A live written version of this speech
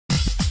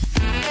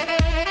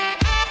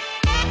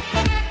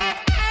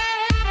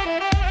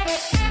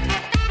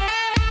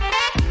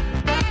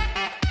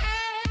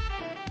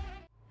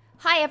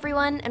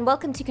everyone, and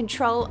welcome to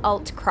Ctrl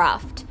Alt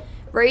Craft.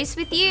 Rose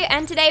with you,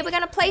 and today we're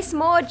going to play some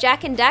more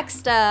Jak and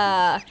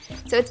Daxter.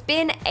 So it's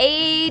been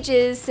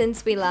ages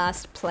since we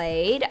last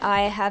played.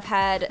 I have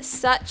had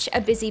such a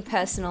busy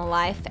personal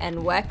life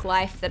and work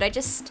life that I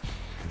just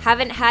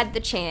haven't had the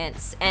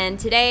chance, and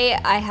today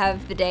I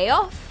have the day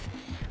off.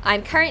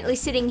 I'm currently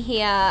sitting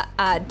here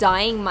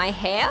dyeing my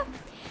hair.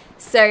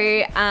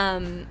 So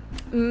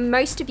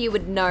most of you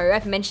would know,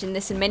 I've mentioned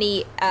this in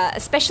many,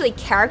 especially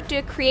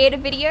character creator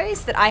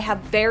videos, that I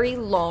have very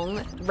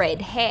long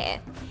red hair.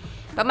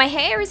 But my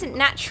hair isn't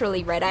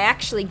naturally red, I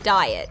actually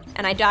dye it.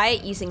 And I dye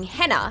it using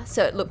henna,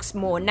 so it looks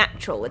more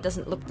natural. It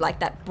doesn't look like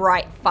that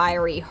bright,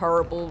 fiery,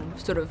 horrible,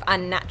 sort of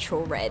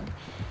unnatural red.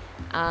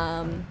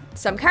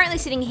 So I'm currently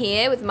sitting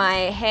here with my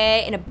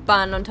hair in a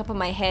bun on top of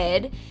my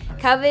head,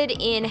 covered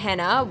in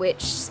henna,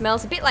 which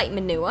smells a bit like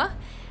manure.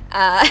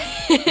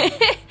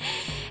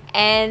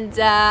 And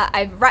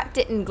I've wrapped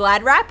it in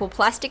Glad wrap or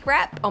plastic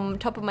wrap on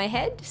top of my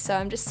head. So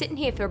I'm just sitting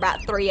here for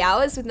about 3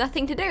 hours with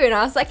nothing to do, and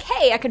I was like,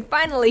 hey, I can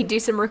finally do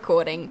some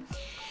recording.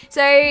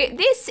 So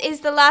this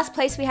is the last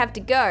place we have to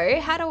go.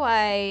 How do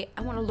I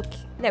want to look,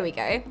 there we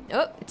go.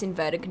 Oh, it's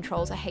inverted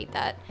controls, I hate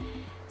that.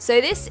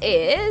 So this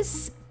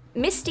is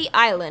Misty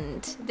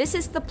Island. This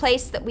is the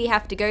place that we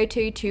have to go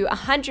to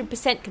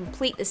 100%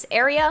 complete this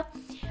area.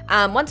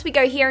 Once we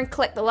go here and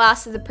collect the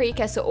last of the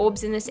precursor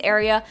orbs in this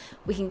area,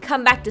 we can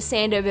come back to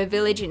Sandover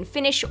Village and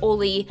finish all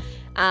the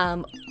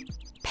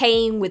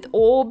paying with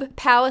orb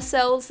power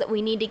cells that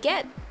we need to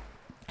get.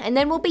 And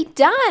then we'll be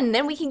done.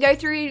 Then we can go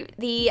through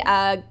the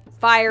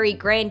fiery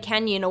Grand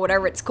Canyon or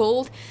whatever it's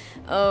called.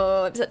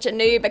 Oh, I'm such a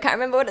noob, I can't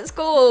remember what it's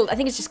called. I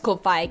think it's just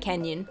called Fire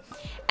Canyon.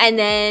 And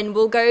then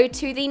we'll go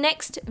to the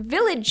next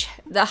village,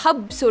 the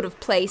hub sort of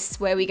place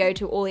where we go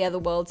to all the other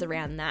worlds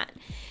around that.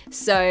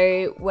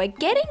 So we're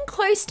getting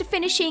close to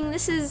finishing.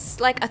 This is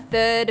like a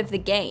third of the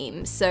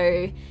game,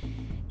 so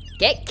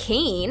get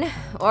keen.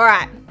 All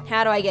right,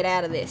 how do I get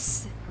out of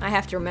this? I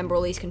have to remember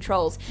all these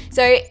controls.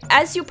 So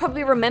as you'll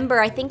probably remember,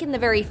 I think in the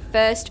very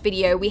first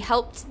video, we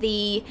helped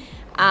the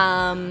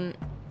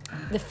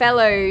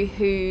fellow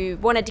who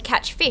wanted to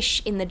catch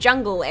fish in the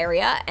jungle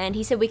area, and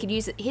he said we could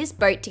use his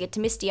boat to get to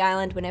Misty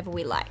Island whenever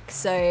we like.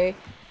 So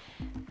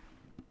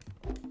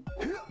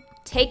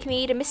take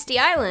me to Misty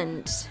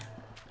Island.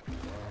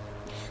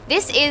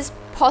 This is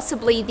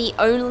possibly the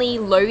only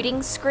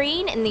loading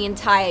screen in the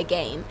entire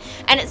game.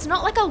 And it's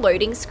not like a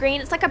loading screen,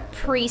 it's like a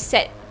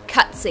preset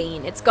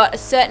cutscene. It's got a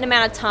certain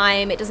amount of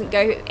time, it doesn't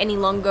go any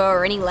longer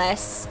or any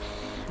less.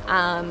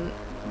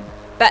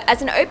 But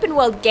as an open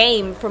world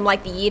game from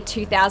like the year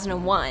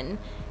 2001,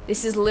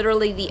 this is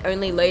literally the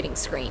only loading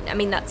screen. I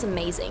mean, that's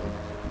amazing.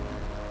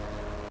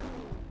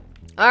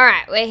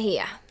 Alright, we're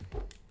here.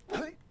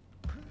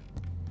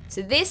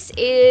 So this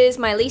is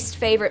my least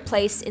favorite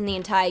place in the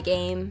entire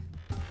game.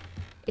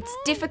 It's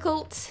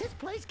difficult. This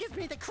place gives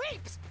me the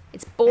creeps.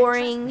 It's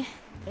boring.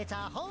 It's a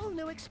whole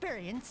new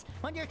experience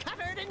when you're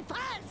covered in fuzz.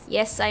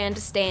 Yes, I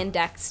understand,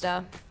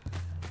 Daxter.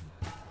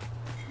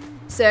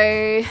 So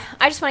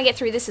I just want to get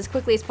through this as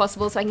quickly as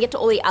possible so I can get to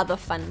all the other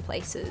fun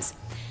places.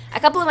 A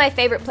couple of my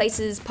favorite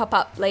places pop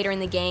up later in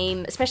the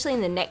game, especially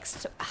in the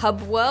next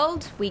hub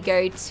world. We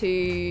go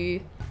to,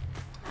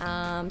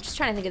 just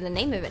trying to think of the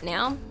name of it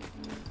now.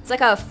 It's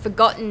like a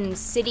forgotten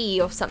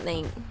city or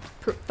something,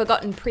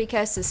 forgotten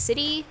precursor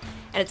city,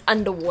 and it's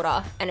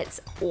underwater, and it's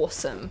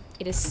awesome.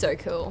 It is so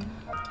cool.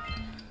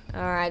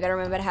 Alright, I gotta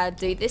remember how to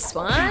do this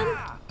one.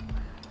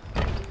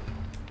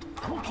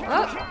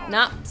 Oh,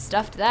 nah,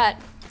 stuffed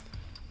that.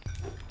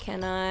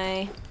 Can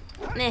I?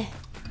 Nah.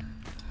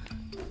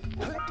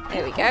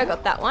 There we go,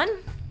 got that one.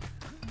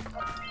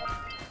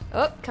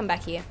 Oh, come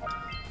back here.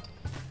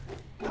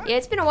 Yeah,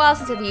 it's been a while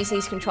since I've used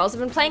these controls.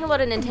 I've been playing a lot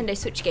of Nintendo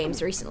Switch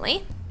games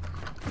recently.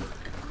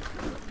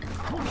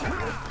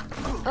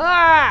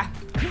 Ah!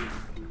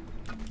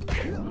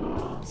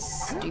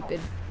 Stupid.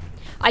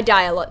 I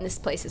die a lot in this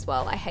place as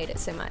well. I hate it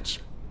so much.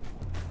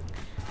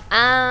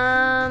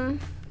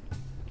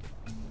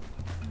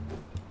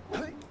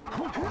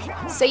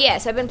 So yeah,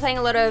 so I've been playing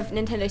a lot of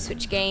Nintendo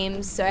Switch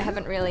games, so I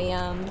haven't really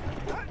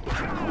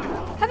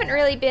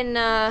been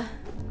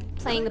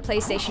playing the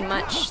PlayStation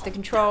much. The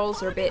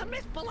controls are a bit.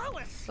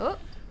 Oh.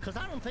 Because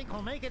I don't think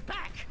we'll make it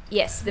back.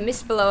 Yes, the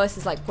mist below us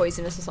is like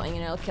poisonous or something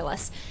and it'll kill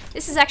us.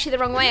 This is actually the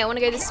wrong way. I want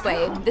to go this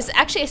way. There's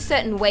actually a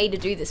certain way to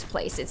do this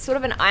place. It's sort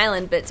of an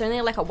island, but it's only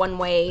like a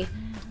one-way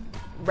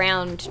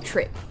round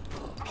trip.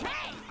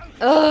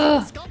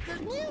 Ugh.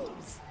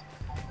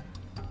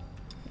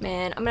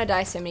 Man, I'm gonna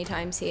die so many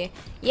times here.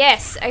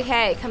 Yes,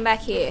 okay, come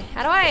back here.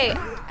 How do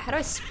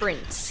I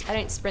sprint? I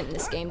don't sprint in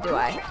this game, do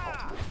I?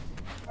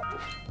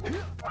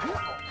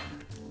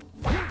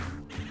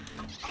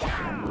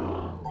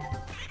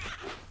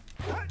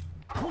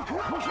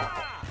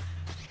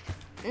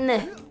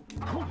 Nah.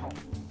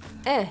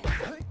 There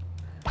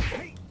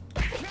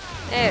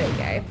we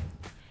go. I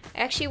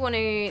actually want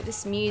to,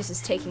 this muse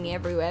is taking me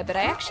everywhere, but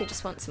I actually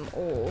just want some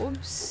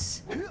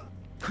orbs.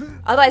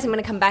 Otherwise I'm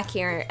going to come back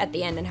here at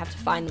the end and have to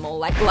find them all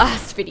like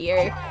last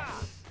video.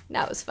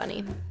 That was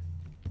funny.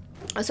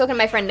 I was talking to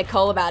my friend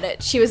Nicole about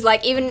it. She was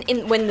like,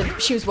 even when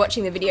she was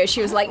watching the video,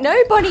 she was like, no,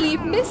 Bonnie,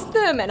 you've missed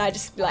them. And I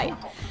just like,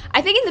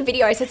 I think in the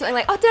video I said something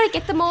like, oh, did I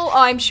get them all? Oh,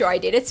 I'm sure I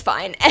did. It's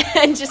fine.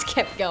 And just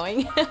kept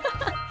going.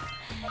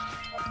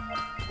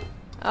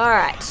 All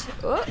right.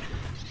 Oh.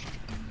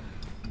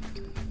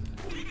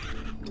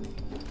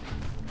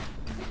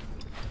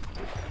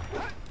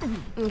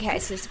 Okay,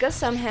 so let's go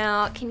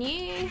somehow. Can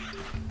you...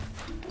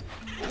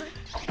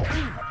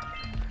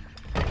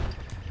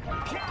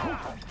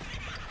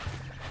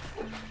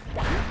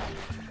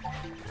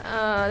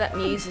 Oh, that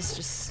muse is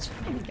just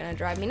gonna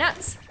drive me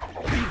nuts.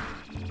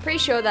 Pretty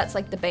sure that's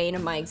like the bane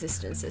of my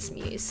existence, this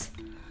muse.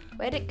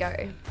 Where'd it go?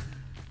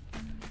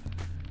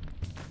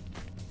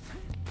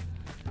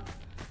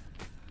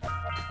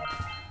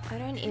 I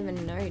don't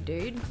even know,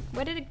 dude.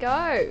 Where did it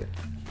go?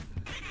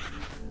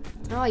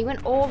 Oh, you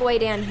went all the way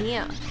down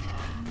here.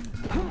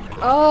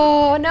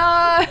 Oh, no!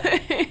 I'm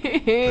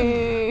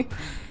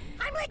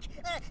like,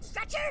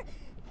 stretcher?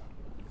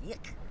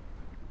 Yuck.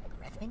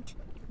 Breath mint?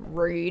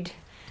 Rude.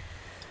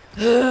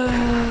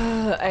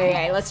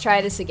 Okay, let's try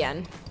this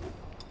again.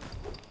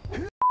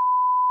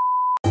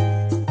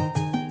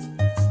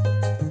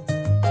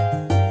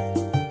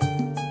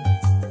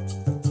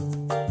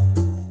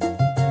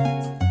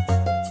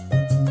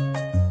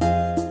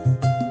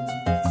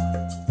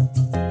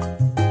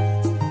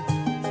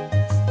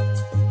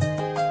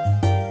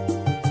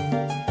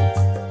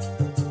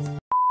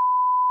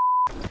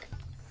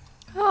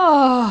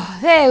 Oh,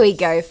 there we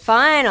go,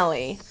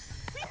 finally.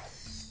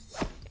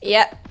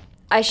 Yep.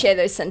 I share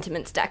those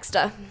sentiments,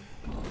 Daxter.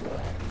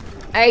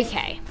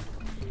 Okay,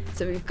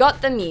 so we've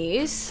got the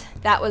muse.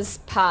 That was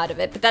part of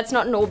it, but that's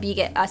not an orb you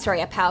get,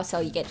 sorry, a power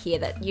cell you get here.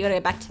 That you gotta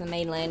go back to the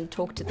mainland,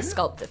 talk to the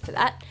sculptor for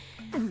that.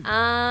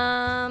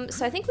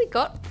 So I think we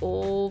got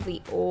all the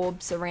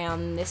orbs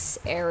around this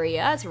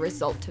area as a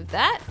result of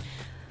that.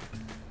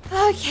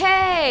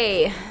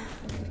 Okay,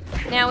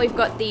 now we've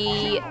got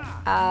the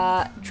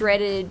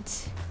dreaded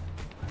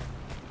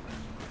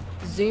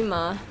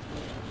zoomer.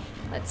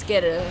 Let's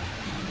get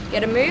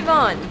a move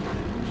on.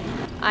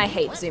 I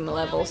hate zoomer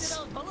levels.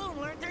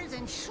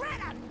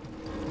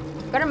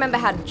 Gotta remember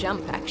how to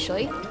jump,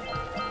 actually.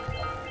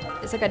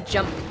 There's like a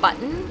jump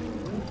button.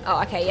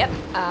 Oh, okay, yep.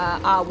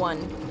 R1.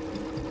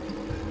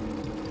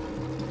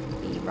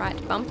 The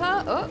right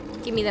bumper. Oh,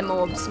 give me them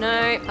orbs.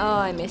 No. Oh,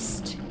 I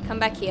missed. Come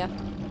back here.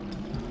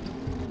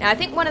 Now, I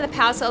think one of the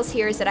power cells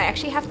here is that I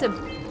actually have to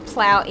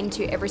plow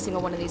into every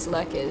single one of these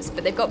lurkers,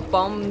 but they've got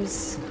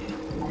bombs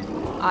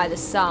either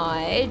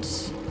side.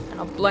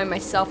 I'll blow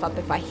myself up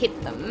if I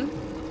hit them.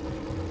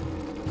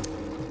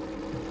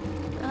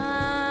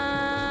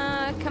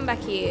 Come back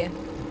here.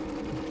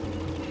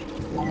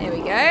 There we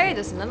go.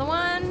 There's another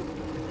one.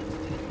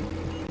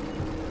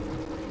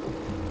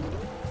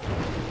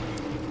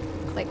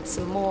 Collect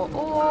some more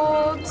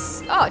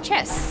orbs. Oh,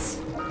 chests.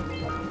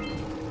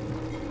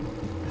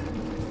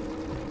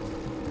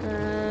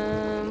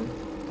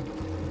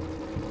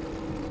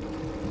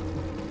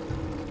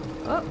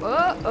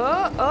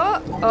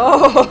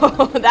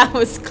 Oh, that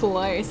was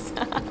close.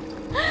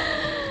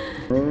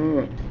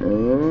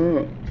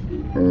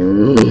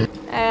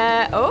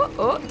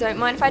 Don't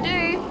mind if I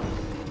do.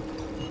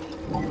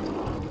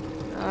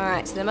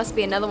 Alright, so there must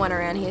be another one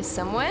around here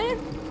somewhere.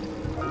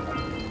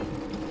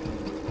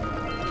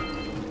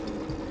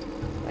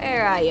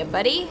 Where are you,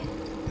 buddy?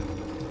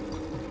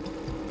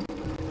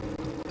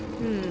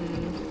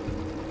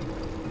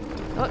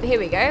 Oh, here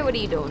we go. What are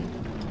you doing?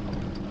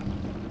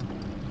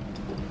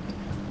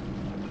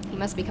 He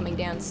must be coming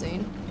down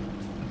soon.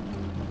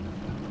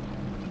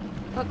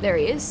 Oh, there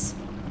he is.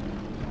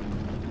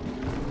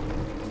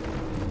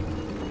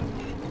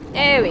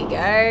 There we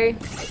go.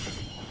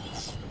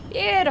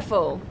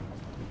 Beautiful.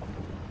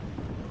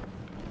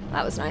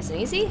 That was nice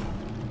and easy.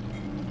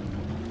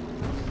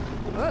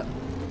 Oh.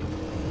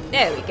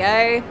 There we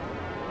go.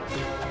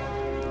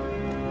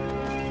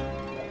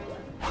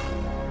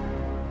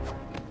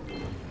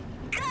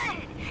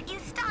 Good! You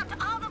stopped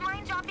all the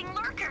mind-dropping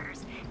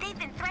lurkers. They've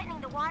been threatening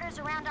the waters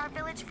around our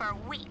village for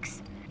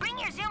weeks. Bring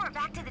your zoomer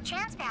back to the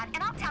chance pad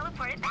and I'll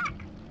teleport it back.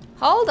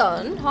 Hold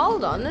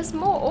on. There's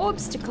more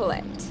orbs to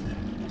collect.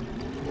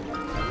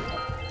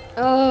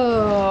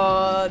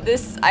 Oh,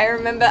 this, I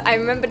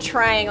remember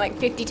trying like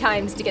 50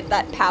 times to get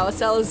that power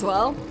cell as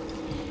well.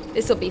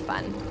 This will be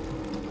fun.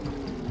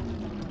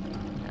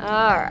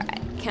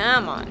 Alright,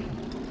 come on.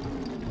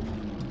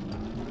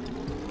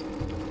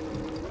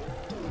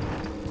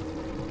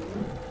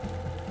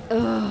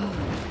 Ugh.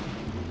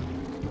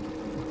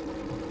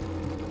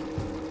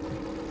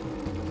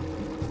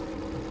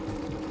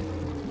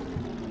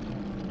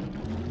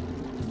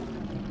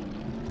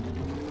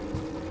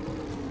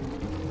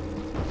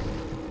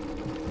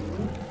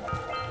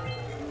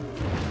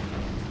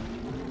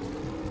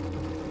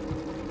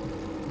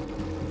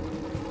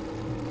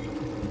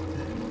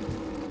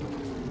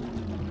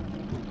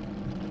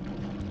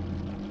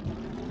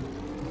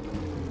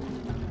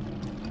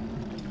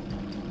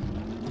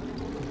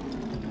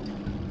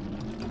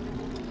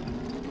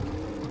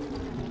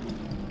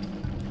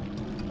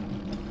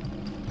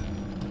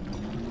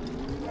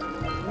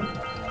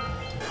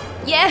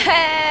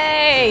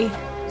 Yay!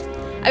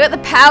 I got the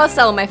power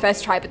cell on my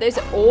first try, but those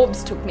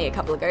orbs took me a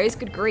couple of goes.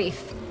 Good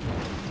grief.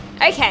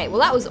 Okay, well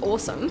that was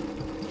awesome.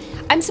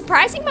 I'm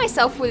surprising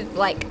myself with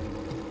like,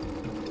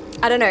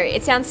 I don't know,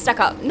 it sounds stuck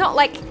up. Not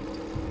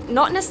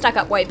in a stuck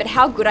up way, but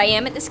how good I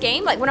am at this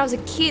game. Like when I was a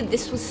kid,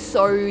 this was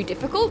so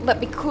difficult, but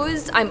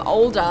because I'm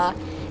older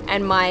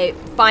and my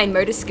fine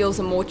motor skills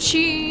are more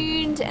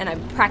tuned and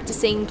I'm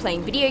practicing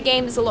playing video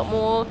games a lot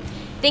more,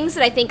 things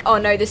that I think, oh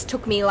no, this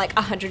took me like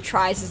 100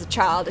 tries as a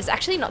child is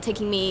actually not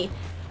taking me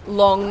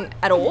long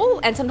at all.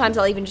 And sometimes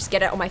I'll even just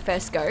get it on my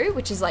first go,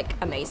 which is like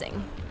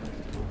amazing.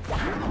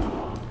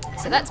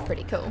 So that's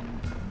pretty cool.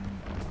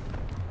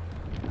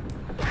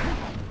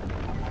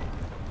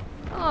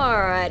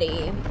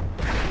 Alrighty.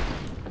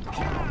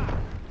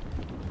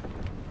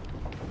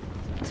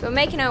 So we're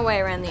making our way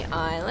around the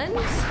island.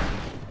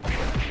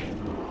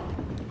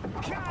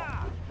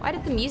 Why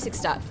did the music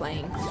start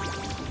playing?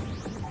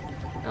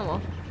 Oh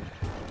well.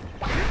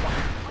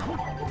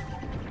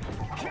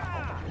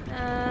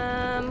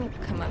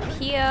 Come up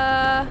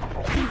here.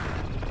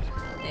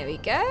 There we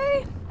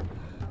go.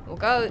 We'll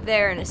go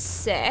there in a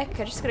sec.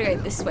 I just gotta go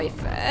this way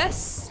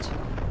first.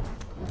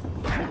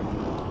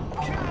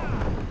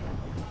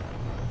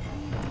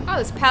 Oh,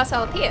 there's a power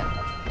cell up here.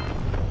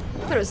 I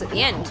thought it was at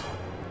the end.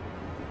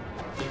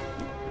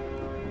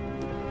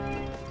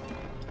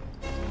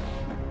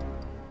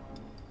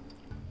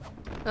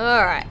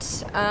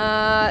 Alright.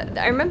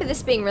 I remember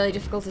this being really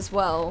difficult as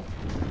well.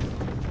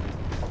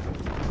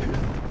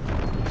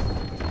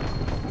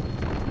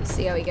 Let's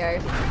see how we go.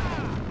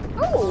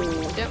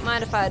 Oh, don't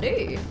mind if I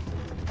do.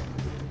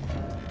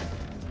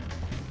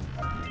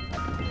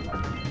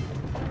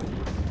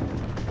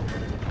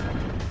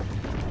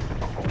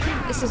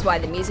 This is why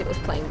the music was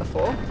playing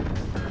before.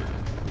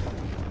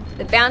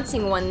 The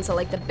bouncing ones are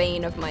like the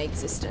bane of my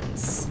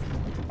existence.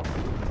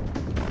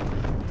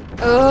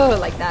 Oh,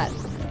 like that.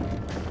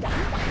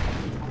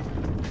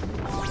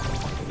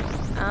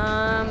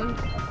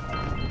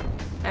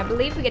 I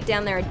believe we get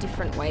down there a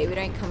different way. We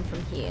don't come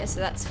from here, so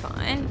that's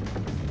fine.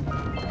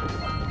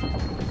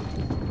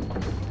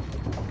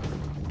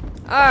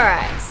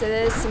 Alright, so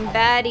there's some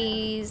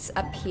baddies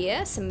up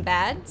here. Some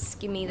bads.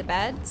 Give me the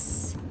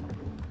bads.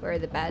 Where are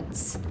the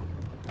bads?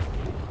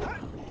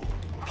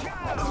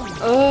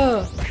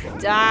 Oh,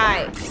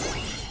 die.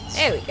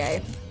 There we go.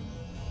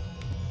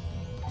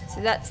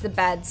 So that's the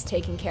bads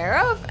taken care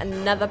of.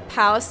 Another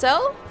power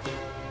cell.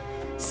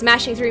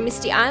 Smashing through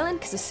Misty Island,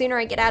 because the sooner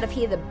I get out of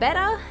here, the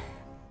better.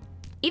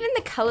 Even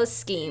the color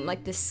scheme,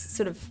 like this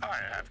sort of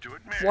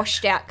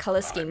washed out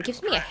color scheme,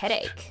 gives me a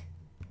headache.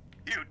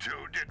 You two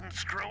didn't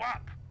screw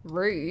up.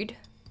 Rude.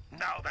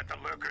 Now that the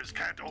lurkers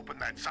can't open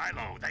that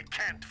silo, they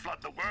can't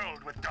flood the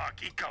world with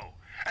dark eco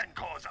and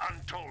cause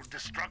untold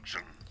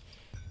destruction.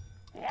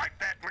 Wipe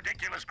that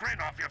ridiculous grin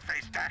off your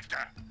face,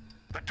 Daxter.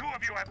 The two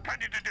of you have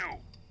plenty to do.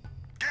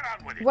 Get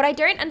on with it. What I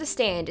don't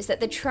understand is that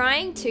they're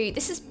trying to,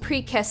 this is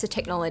precursor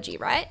technology,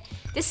 right?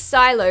 This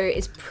silo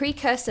is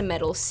precursor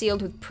metal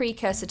sealed with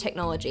precursor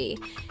technology.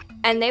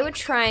 And they were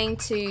trying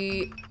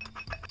to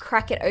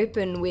crack it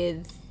open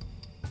with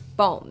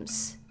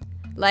bombs.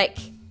 Like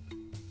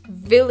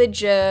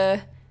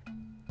villager,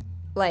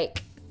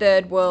 like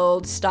third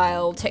world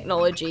style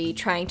technology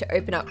trying to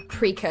open up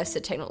precursor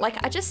technology. Like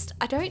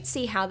I don't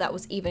see how that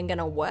was even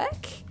gonna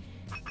work.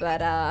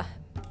 But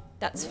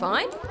that's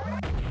fine.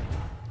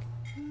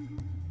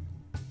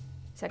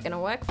 Is that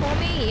gonna work for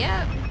me?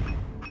 Yep.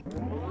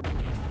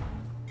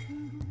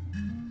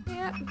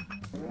 Yep.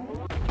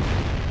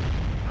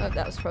 Oh,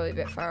 that was probably a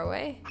bit far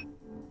away.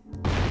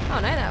 Oh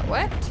no, that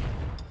worked.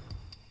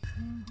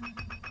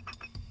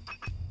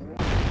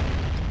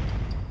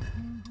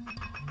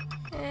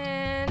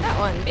 And that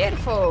one,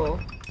 beautiful.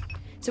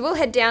 So we'll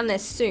head down there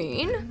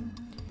soon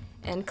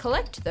and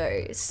collect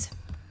those.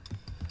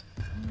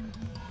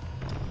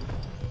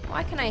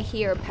 Why can I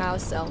hear a power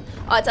cell?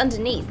 Oh, it's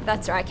underneath.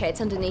 That's right. Okay,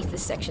 it's underneath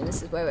this section.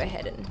 This is where we're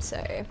heading.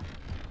 So,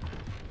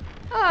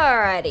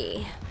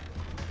 alrighty.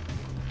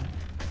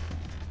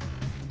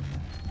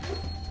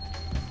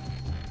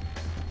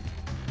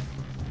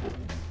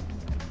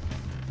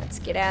 Let's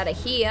get out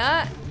of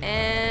here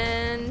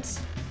and...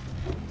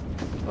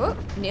 Oh,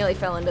 nearly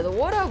fell into the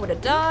water. Would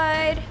have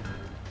died.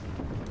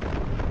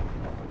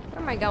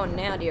 Where am I going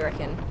now, do you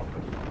reckon?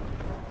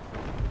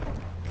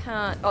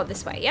 Can't... Oh,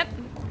 this way. Yep.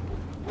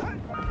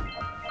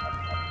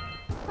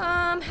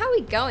 How are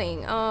we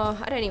going? Oh,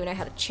 I don't even know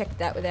how to check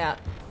that without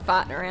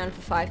farting around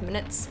for 5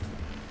 minutes.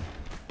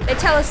 They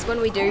tell us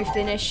when we do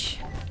finish,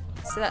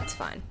 so that's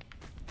fine.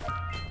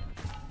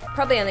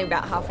 Probably only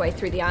about halfway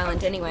through the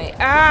island anyway.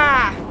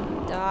 Ah!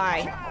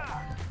 Die.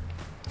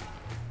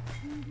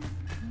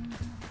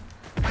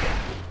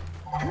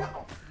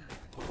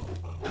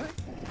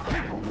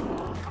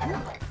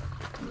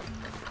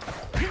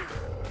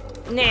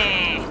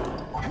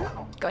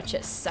 Nah.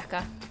 Gotcha,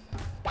 sucker.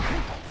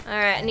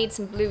 Alright, I need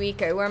some blue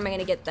eco. Where am I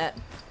gonna get that?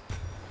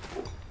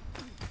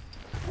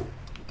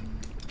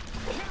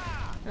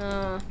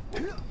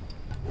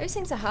 Those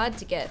things are hard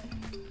to get.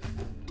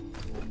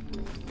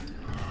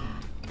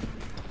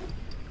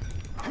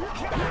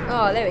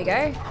 Oh, there we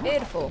go.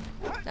 Beautiful.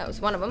 That was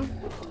one of them.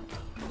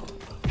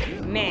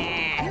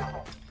 Meh.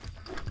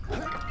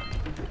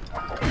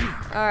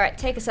 Alright,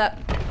 take us up.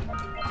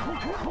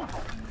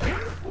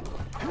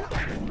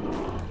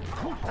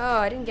 Oh,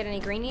 I didn't get any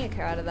green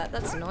eco out of that.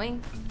 That's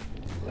annoying.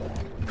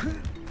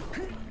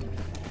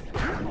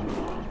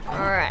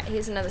 Alright,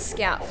 here's another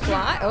scout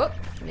fly. Oh,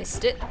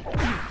 missed it.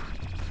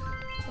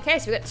 Okay,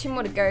 so we've got 2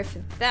 more to go for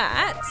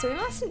that. So we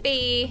mustn't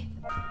be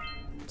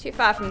too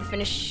far from the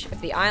finish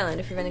of the island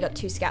if we've only got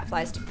 2 scout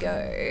flies to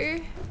go.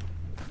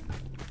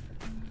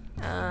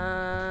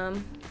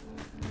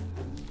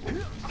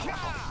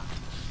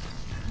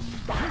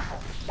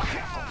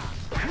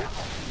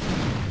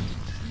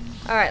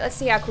 Alright, let's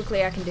see how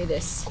quickly I can do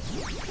this.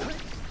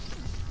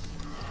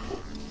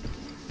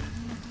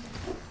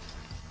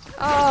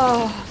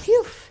 Oh,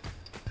 phew.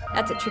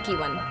 That's a tricky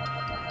one.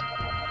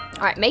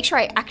 Alright, make sure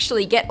I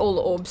actually get all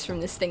the orbs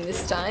from this thing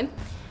this time.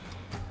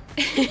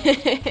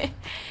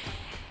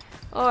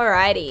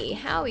 Alrighty,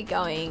 how are we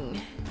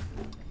going?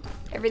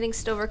 Everything's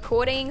still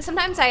recording.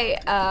 Sometimes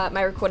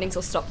my recordings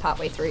will stop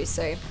partway through,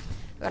 so I've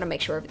got to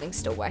make sure everything's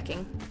still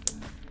working.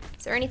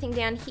 Is there anything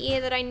down here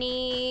that I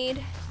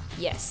need?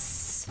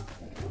 Yes.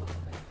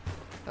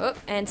 Oh,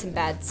 and some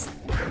bads.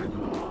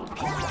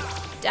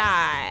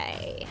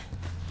 Die.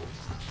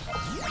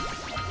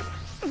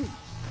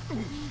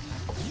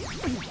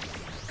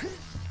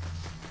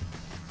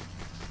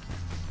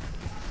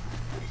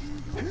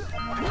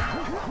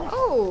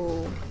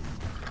 Oh.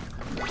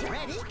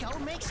 Red eco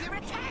makes your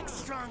attack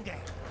stronger.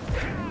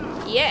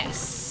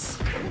 Yes.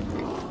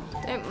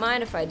 Don't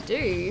mind if I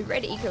do.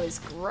 Red eco is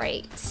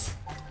great.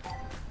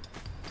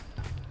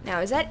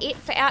 Now, is that it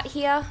for out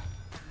here?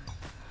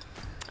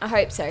 I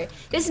hope so.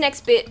 This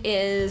next bit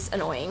is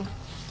annoying.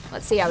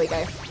 Let's see how we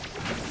go.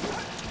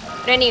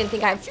 I don't even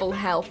think I have full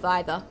health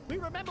either. We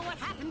remember what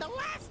happened the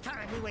last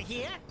time we were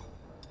here.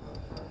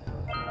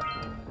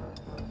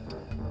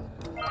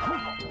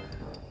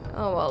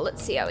 Oh well,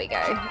 let's see how we go.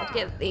 I'll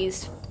get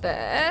these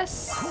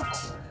first.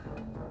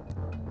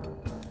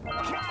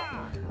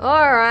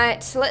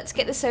 Alright, so let's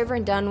get this over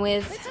and done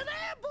with. It's an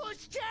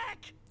ambush,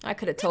 Jack! I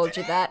could have told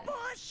you that.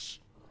 Ambush!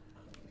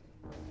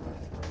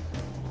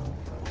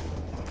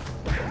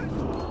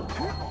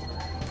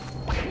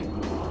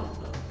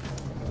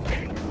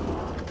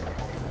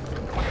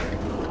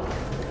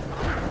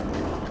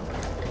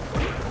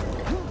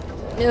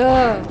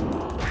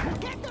 Ugh.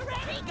 Get the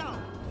red eco!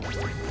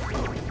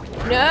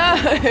 No!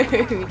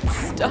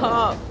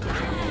 Stop.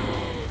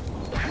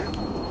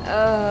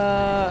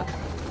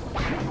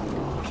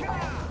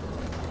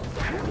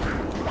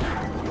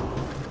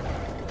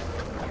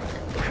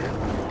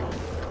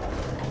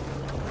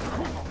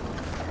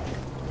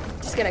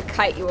 Just gonna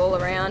kite you all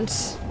around.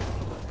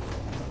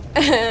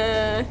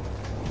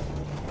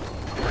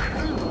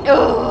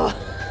 Oh.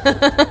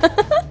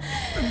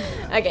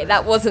 Okay,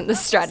 that wasn't the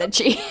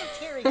strategy.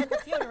 Tearing at the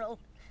funeral.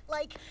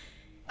 Like,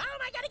 oh,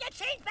 I gotta get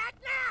changed back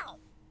now!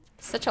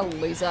 Such a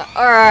loser.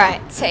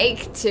 Alright,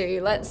 take 2.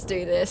 Let's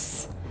do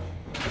this.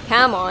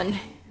 Come on.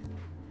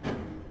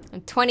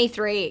 I'm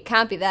 23. It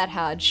can't be that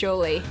hard,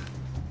 surely.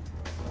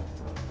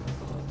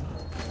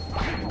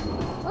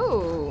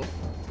 Ooh.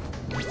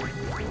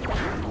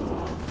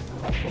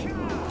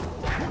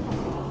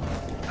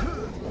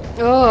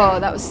 Oh,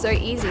 that was so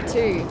easy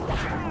too.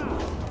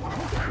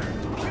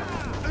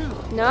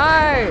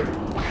 No!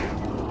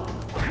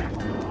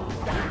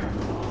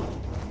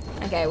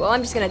 Okay, well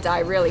I'm just gonna die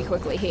really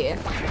quickly here.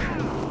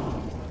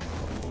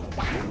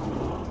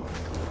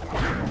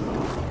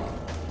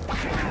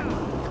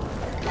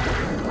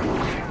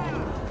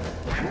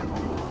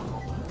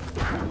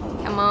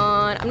 Come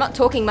on. I'm not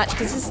talking much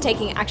because this is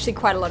taking actually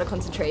quite a lot of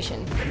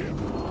concentration.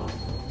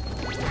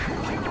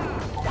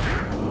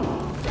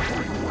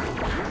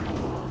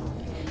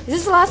 Is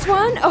this the last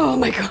one? Oh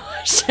my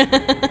gosh.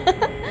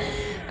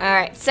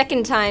 Alright,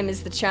 second time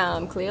is the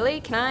charm,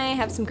 clearly. Can I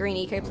have some green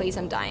eco, please?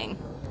 I'm dying.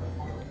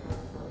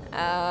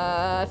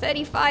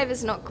 35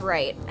 is not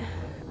great.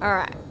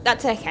 Alright,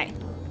 that's okay.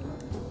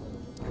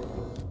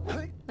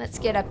 Let's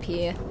get up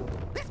here.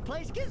 This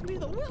place gives me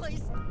the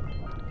willies.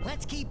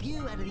 Let's keep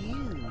you out of the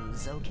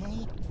ooze,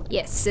 okay?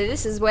 Yes, so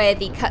this is where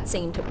the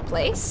cutscene took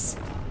place.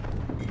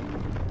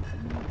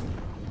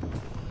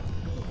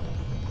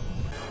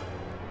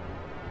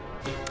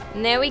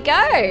 And there we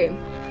go.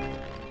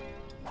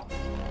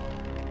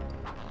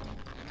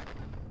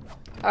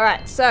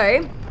 Alright,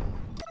 so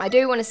I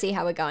do want to see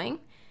how we're going.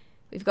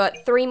 We've got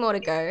 3 more to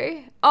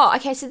go. Oh,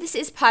 okay, so this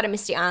is part of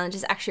Misty Island,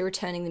 just actually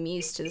returning the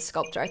muse to the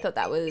sculptor. I thought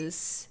that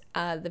was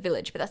the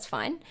village, but that's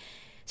fine.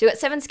 So we've got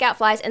 7 scout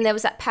flies, and there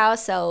was that power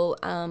cell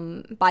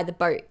by the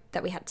boat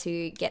that we had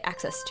to get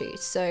access to.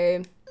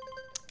 So,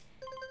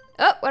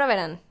 oh, what have I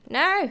done?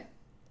 No.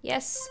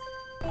 Yes.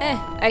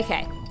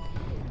 Okay.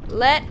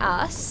 Let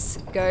us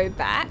go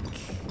back.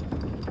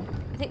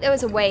 I think there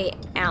was a way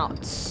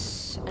out.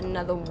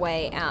 Another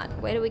way out.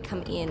 Where do we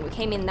come in? We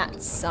came in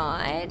that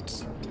side.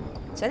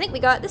 So I think we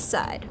go out this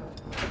side.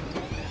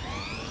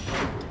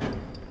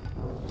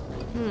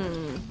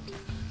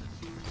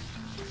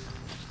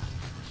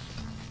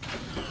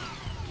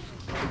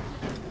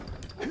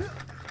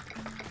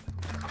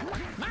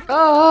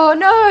 Oh,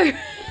 no!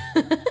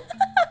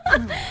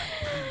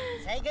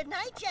 Say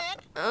goodnight,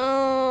 Jak.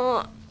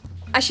 Oh,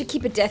 I should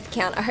keep a death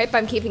count. I hope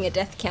I'm keeping a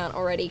death count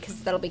already,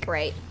 because that'll be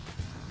great.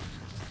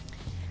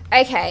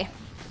 Okay.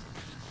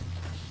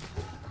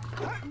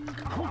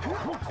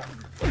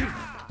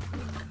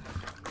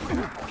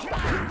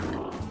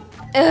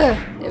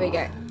 There we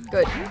go.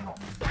 Good.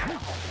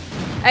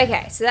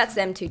 Okay, so that's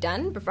them two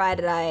done,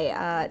 provided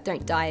I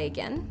don't die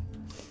again.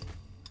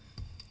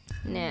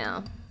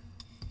 Now,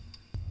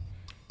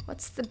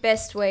 what's the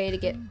best way to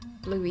get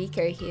blue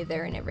eco here,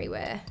 there, and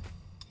everywhere?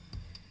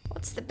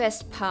 What's the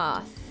best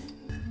path?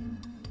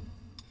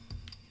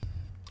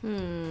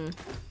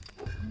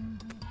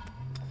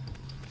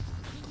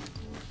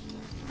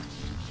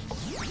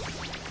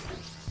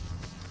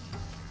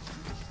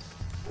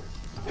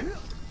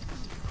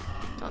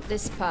 Not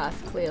this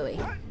path, clearly.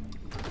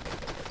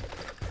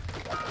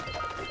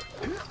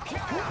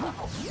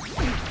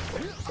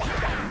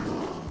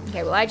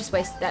 Okay, well I just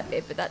wasted that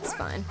bit, but that's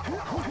fine.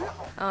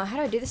 How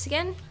do I do this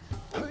again?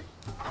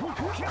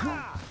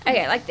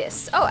 Okay, like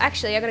this. Oh,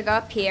 actually, I gotta go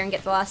up here and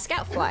get the last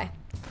scout fly.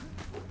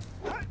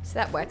 So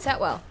that works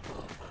out well.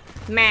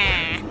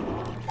 Meh.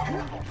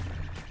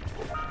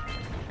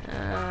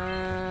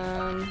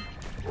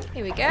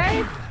 Here we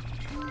go.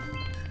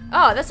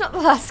 Oh, that's not the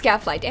last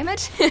scout fly, damn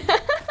it.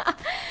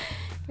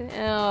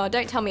 Oh,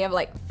 don't tell me I've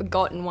like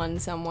forgotten one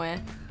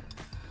somewhere.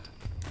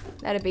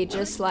 That'd be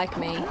just like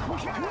me.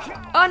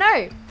 Oh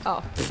no!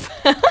 Oh,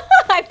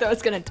 I thought I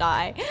was gonna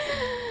die.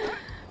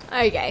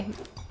 Okay,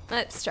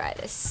 let's try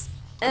this.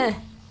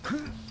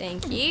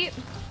 Thank you.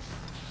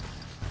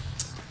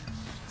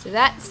 So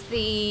that's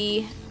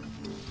the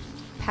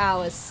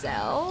power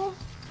cell.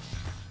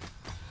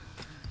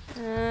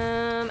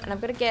 And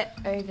I've got to get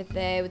over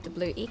there with the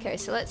blue eco,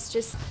 so let's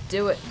just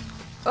do it.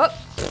 Oh!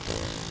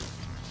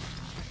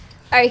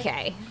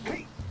 Okay.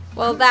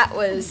 Well, that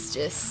was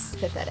just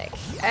pathetic.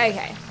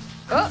 Okay.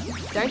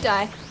 Oh, don't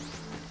die.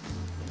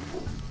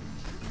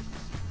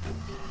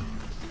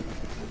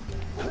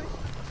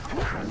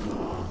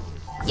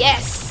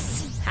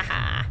 Yes!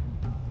 Haha.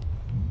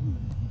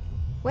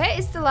 Where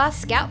is the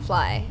last scout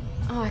fly?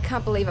 Oh, I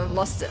can't believe I've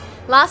lost it.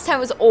 Last time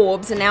was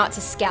orbs and now it's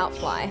a scout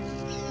fly.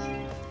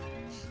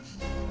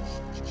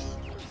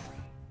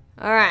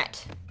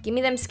 Alright, give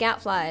me them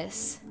scout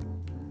flies.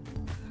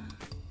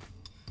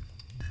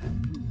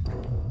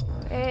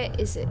 Where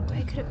is it?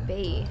 Where could it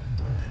be?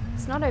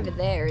 It's not over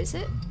there, is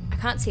it? I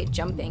can't see it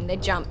jumping. They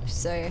jump,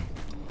 so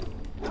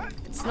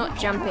it's not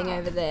jumping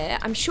over there.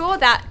 I'm sure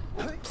that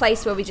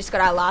place where we just got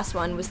our last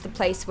one was the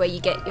place where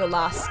you get your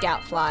last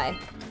scout fly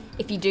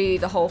if you do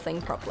the whole thing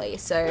properly.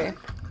 So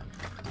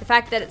the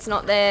fact that it's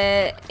not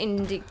there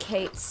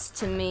indicates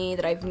to me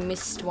that I've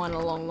missed one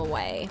along the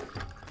way,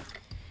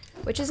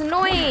 which is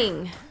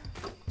annoying.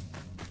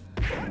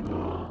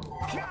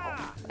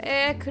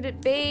 Where could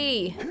it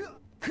be?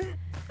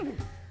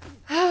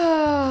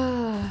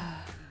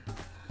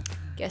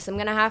 Guess I'm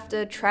gonna have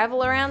to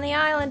travel around the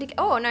island.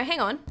 Oh, no, hang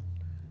on.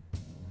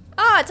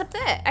 Oh, it's up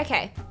there.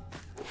 Okay.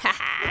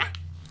 Haha.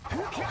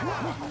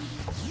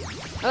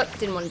 Oh,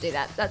 didn't want to do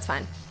that. That's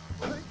fine.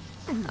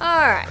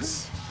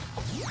 Alright.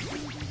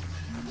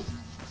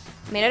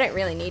 I mean, I don't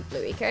really need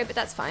blue eco, but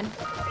that's fine.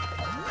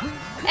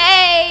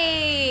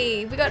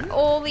 Hey! We got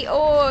all the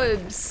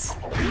orbs.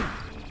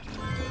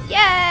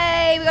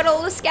 Yay! We got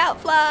all the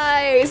scout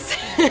flies.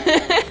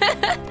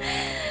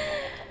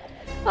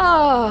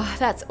 Oh,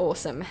 that's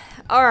awesome.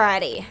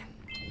 Alrighty.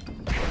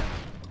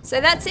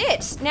 So that's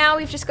it. Now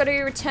we've just got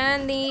to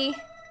return the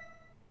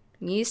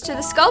muse to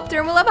the sculptor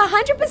and we'll have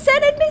 100%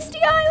 at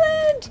Misty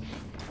Island!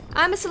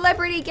 I'm a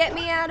celebrity, get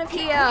me out of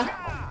here.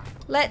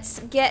 Let's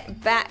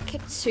get back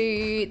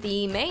to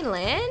the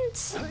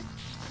mainland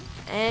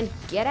and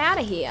get out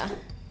of here.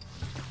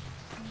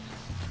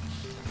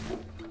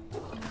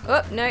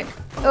 Oh, no.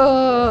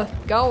 Oh,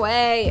 go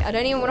away. I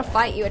don't even want to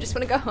fight you. I just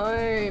want to go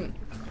home.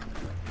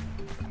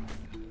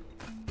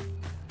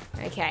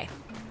 Okay.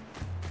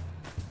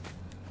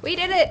 We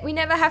did it! We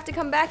never have to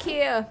come back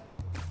here.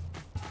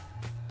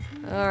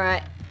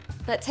 Alright.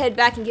 Let's head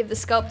back and give the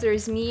sculptor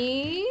his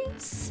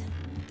muse.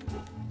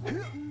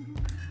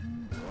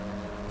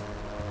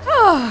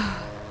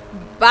 Oh.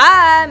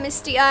 Bye,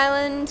 Misty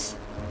Island.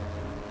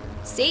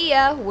 See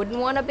ya. Wouldn't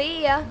want to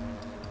be ya.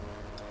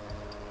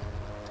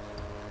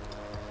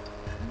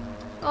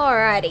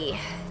 Alrighty.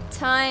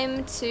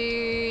 Time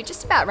to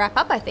just about wrap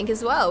up, I think,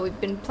 as well. We've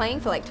been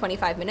playing for like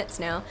 25 minutes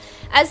now.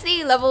 As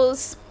the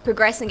levels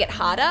progress and get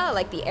harder,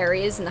 like the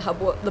areas and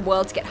the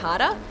worlds get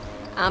harder,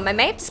 I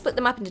may have to split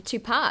them up into 2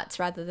 parts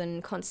rather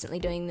than constantly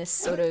doing this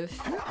sort of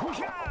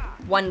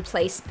one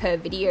place per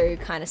video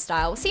kind of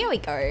style. We'll see how we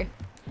go.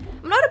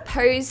 I'm not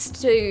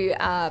opposed to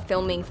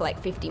filming for like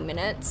 50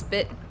 minutes,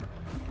 but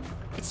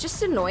it's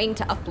just annoying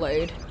to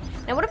upload.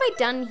 Now, what have I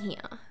done here?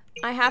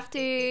 I have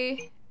to...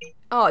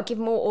 Oh, give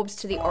more orbs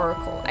to the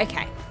Oracle.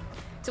 Okay.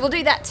 So we'll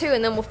do that too,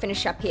 and then we'll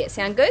finish up here.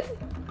 Sound good?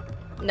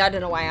 No, I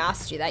don't know why I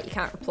asked you that. You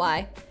can't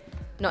reply.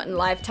 Not in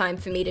live time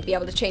for me to be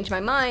able to change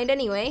my mind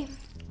anyway.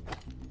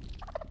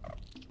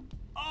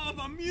 Oh,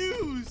 the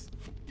muse!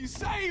 You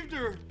saved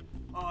her!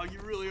 Oh, you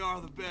really are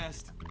the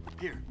best.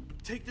 Here,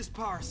 take this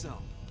power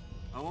cell.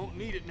 I won't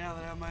need it now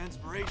that I have my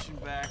inspiration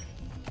back.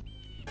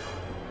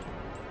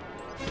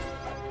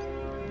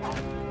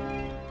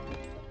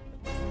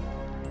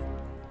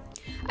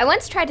 I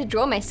once tried to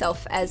draw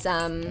myself as,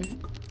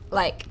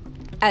 like,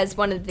 as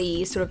one of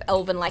the sort of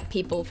elven-like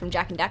people from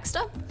Jak and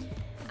Daxter.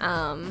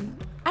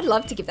 I'd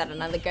love to give that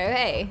another go,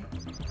 hey?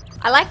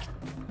 I like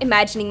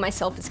imagining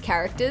myself as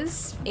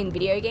characters in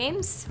video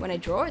games when I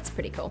draw. It's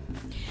pretty cool.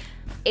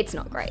 It's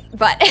not great,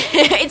 but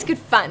it's good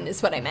fun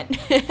is what I meant.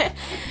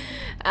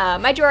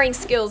 My drawing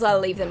skills, I'll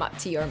leave them up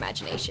to your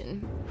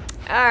imagination.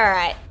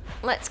 Alright,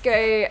 let's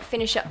go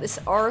finish up this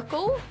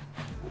oracle.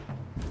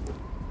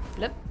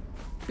 Blip,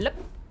 blip.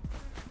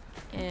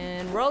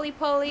 And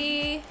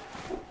roly-poly.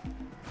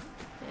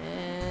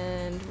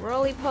 And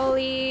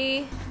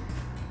roly-poly.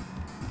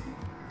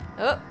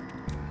 Oh.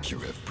 You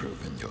have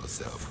proven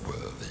yourself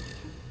worthy.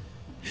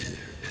 Here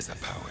is a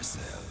power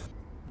cell.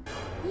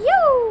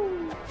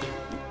 Yoo!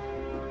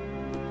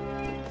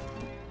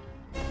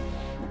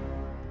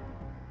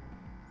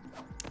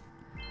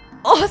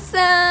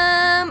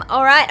 Awesome!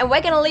 Alright, and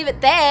we're going to leave it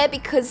there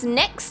because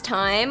next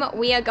time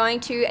we are going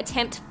to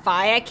attempt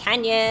Fire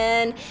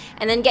Canyon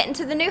and then get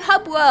into the new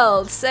hub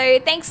world. So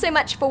thanks so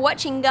much for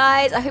watching,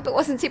 guys. I hope it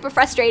wasn't super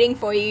frustrating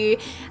for you.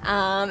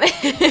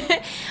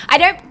 I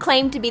don't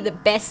claim to be the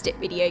best at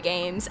video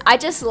games. I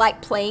just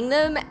like playing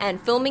them and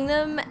filming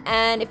them,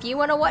 and if you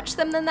want to watch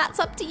them, then that's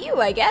up to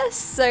you, I guess.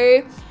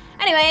 So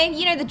anyway,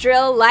 you know the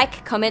drill.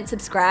 Like, comment,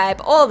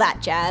 subscribe, all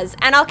that jazz,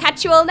 and I'll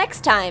catch you all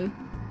next time.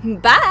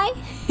 Bye!